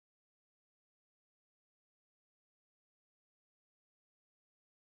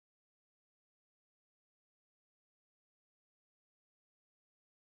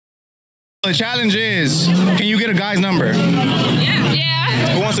The challenge is, can you get a guy's number?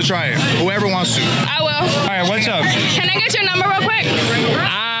 Yeah. Who wants to try it? Whoever wants to. I will. All right, what's up? Can I get your number real quick?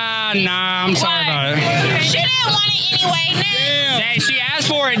 Nah, I'm sorry about it. She didn't want it anyway, nigga. Hey, she asked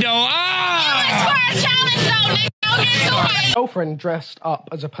for it, though. It's for a challenge, though, nigga. Don't get too high. My girlfriend dressed up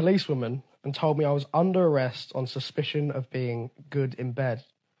as a policewoman and told me I was under arrest on suspicion of being good in bed.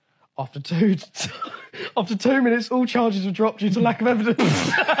 After 2 minutes, all charges were dropped due to lack of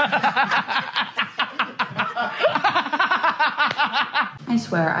evidence. I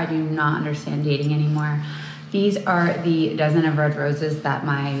swear I do not understand dating anymore. These are the dozen of red roses that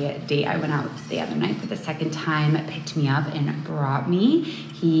my date I went out with the other night for the second time picked me up and brought me.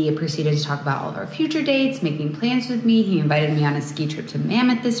 He proceeded to talk about all of our future dates, making plans with me. He invited me on a ski trip to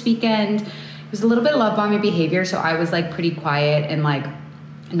Mammoth this weekend. It was a little bit love bombing behavior, so I was like pretty quiet and like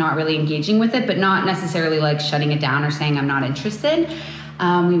not really engaging with it, but not necessarily like shutting it down or saying I'm not interested.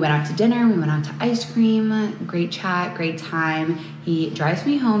 We went out to dinner, we went out to ice cream, great chat, great time. He drives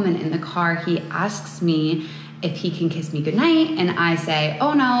me home, and in the car, he asks me if he can kiss me goodnight, and I say,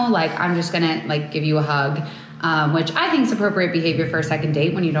 oh no, like I'm just gonna like give you a hug, which I think is appropriate behavior for a second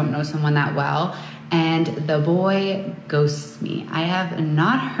date when you don't know someone that well. And the boy ghosts me. I have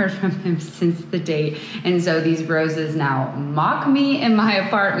not heard from him since the date. And so these roses now mock me in my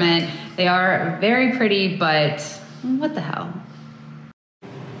apartment. They are very pretty, but what the hell?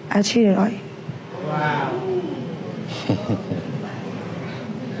 I cheated on you. Wow.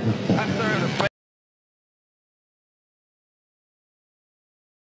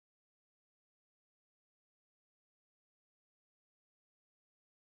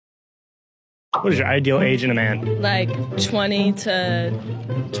 What is your ideal age in a man? Like 20 to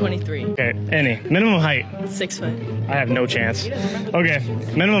 23. Okay, any. Minimum height? 6 foot. I have no chance. Okay,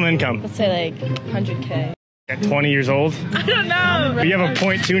 minimum income? Let's say like 100K. At 20 years old? I don't know. You have a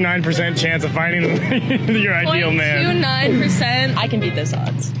 0.29% chance of finding your ideal man. 0.29%. I can beat those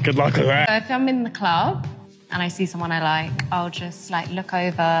odds. Good luck with that. If I'm in the club and I see someone I like, I'll just like look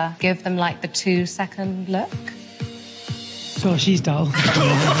over, give them like the 2-second look. So she's dull.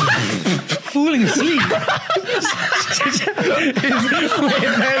 Falling asleep.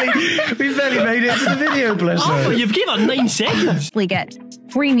 we barely made it to the video, bless her. Oh, you've given 9 seconds. We get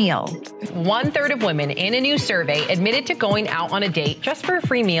free meal. 1/3 of women in a new survey admitted to going out on a date just for a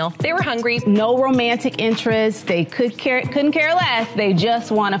free meal. They were hungry. No romantic interest. They couldn't care less. They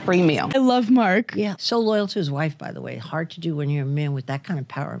just want a free meal. I love Mark. Yeah, so loyal to his wife, by the way. Hard to do when you're a man with that kind of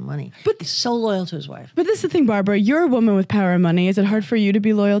power and money. But he's so loyal to his wife. But this is the thing, Barbara. You're a woman with power and money. Is it hard for you to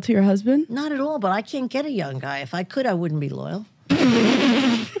be loyal to your husband? Not at all, but I can't get a young guy. If I could, I wouldn't be loyal.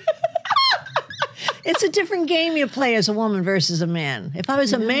 It's a different game you play as a woman versus a man. If I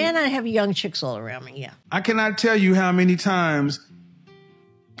was a man, I'd have young chicks all around me, yeah. I cannot tell you how many times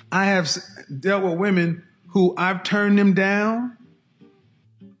I have dealt with women who I've turned them down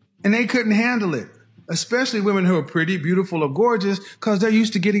and they couldn't handle it. Especially women who are pretty, beautiful, or gorgeous, because they're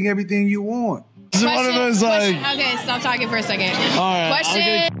used to getting everything you want. Question, one of those like... Okay, stop talking for a second. All right,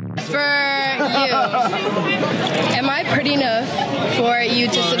 question for you. Am I pretty enough for you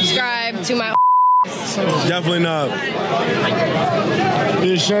to subscribe to my Definitely not.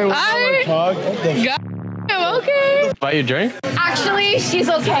 You sure we talk? Okay. Buy you a drink? Actually, she's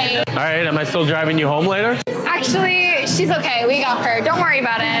okay. All right, am I still driving you home later? Actually, she's okay. We got her. Don't worry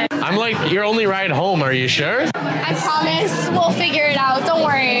about it. I'm like your only ride home, are you sure? I promise we'll figure it out. Don't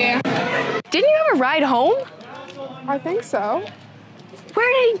worry. Didn't you have a ride home? I think so.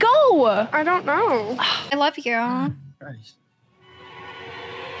 Where did he go? I don't know. I love you. Christ.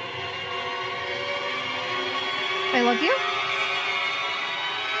 I love you.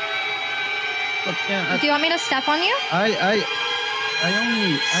 Look, yeah, Do you want me to step on you? I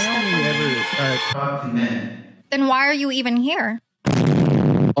only ever talk to men. Then why are you even here?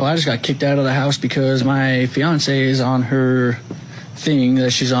 Well, I just got kicked out of the house because my fiance is on her thing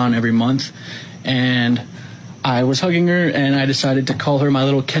that she's on every month, and I was hugging her and I decided to call her my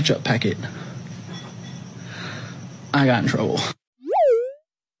little ketchup packet. I got in trouble.